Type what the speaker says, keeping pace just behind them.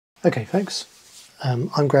Okay folks,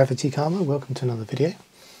 I'm Gravity Karma, welcome to another video.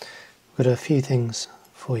 We've got a few things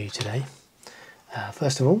for you today.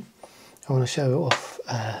 First of all, I want to show off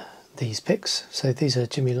these picks. So these are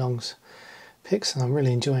Jimmy Long's picks and I'm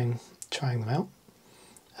really enjoying trying them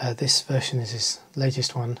out. This version is his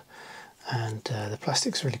latest one and the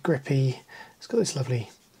plastic's really grippy. It's got this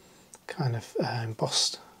lovely kind of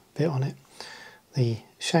embossed bit on it. The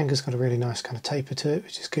shanker's got a really nice kind of taper to it,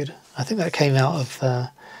 which is good. I think that came out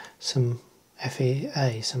of some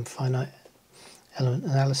FEA, some finite element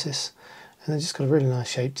analysis, and they've just got a really nice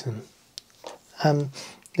shape to them.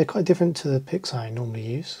 They're quite different to the picks I normally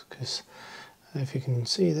use, because if you can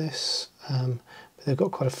see this, but they've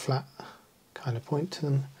got quite a flat kind of point to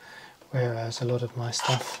them, whereas a lot of my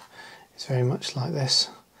stuff is very much like this.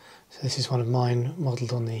 So this is one of mine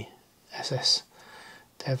modelled on the SS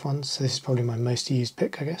Dev ones, so this is probably my most used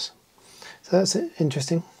pick, I guess. So that's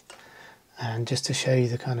interesting. And just to show you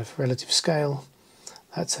the kind of relative scale,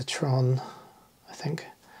 that's a Tron, I think,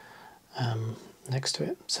 next to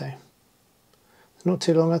it. So not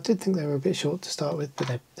too long. I did think they were a bit short to start with, but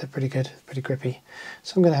they're pretty good, pretty grippy.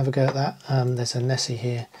 So I'm going to have a go at that. There's a Nessie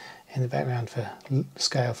here in the background for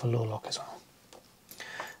scale for Law Lock as well.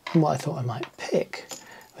 And what I thought I might pick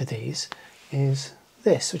with these is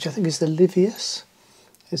this, which I think is the Livius.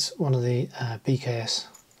 It's one of the Bks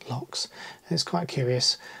locks, and it's quite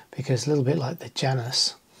curious because a little bit like the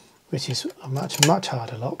Janus, which is a much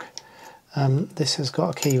harder lock, this has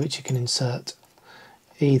got a key which you can insert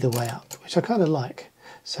either way up, which I kind of like.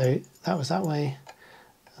 So that was that way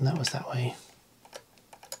and that was that way.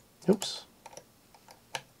 Oops,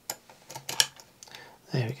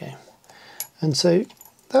 there we go. And so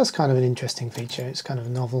that's kind of an interesting feature. It's kind of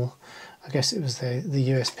novel. I guess it was the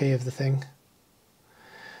USP of the thing.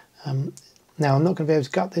 Now I'm not going to be able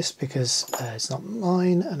to gut this because it's not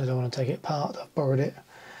mine and I don't want to take it apart. I've borrowed it,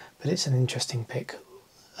 but it's an interesting pick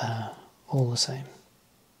all the same.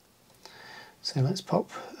 So let's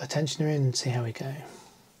pop a tensioner in and see how we go.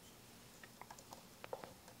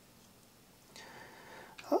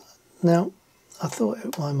 Now I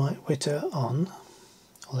thought I might witter on,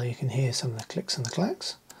 although you can hear some of the clicks and the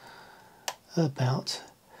clacks, about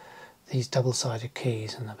these double-sided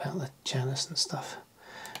keys and about the Janus and stuff.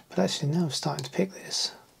 But actually now I'm starting to pick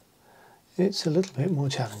this, it's a little bit more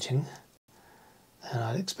challenging than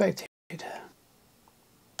I'd expected,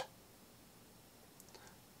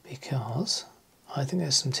 because I think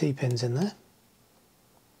there's some T-pins in there.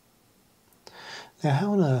 Now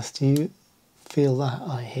how on earth do you feel that,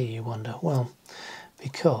 I hear you wonder? Well,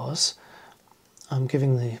 because I'm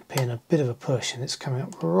giving the pin a bit of a push and it's coming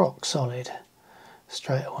up rock solid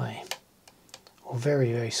straight away, or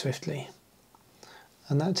very, very swiftly.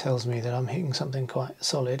 And that tells me that I'm hitting something quite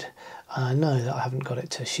solid. I know that I haven't got it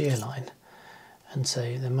to shear line, and so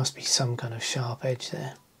there must be some kind of sharp edge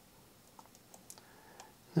there.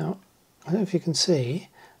 Now, I don't know if you can see,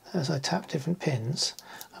 as I tap different pins,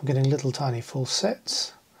 I'm getting little tiny false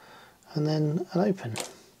sets, and then an open.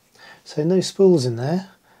 So no spools in there,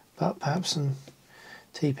 but perhaps some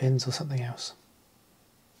T-pins or something else.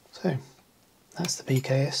 So, that's the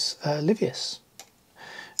Bks Livius.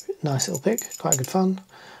 Nice little pick, quite good fun,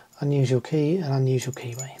 unusual key and unusual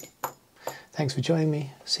keyway. Thanks for joining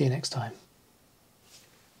me, see you next time.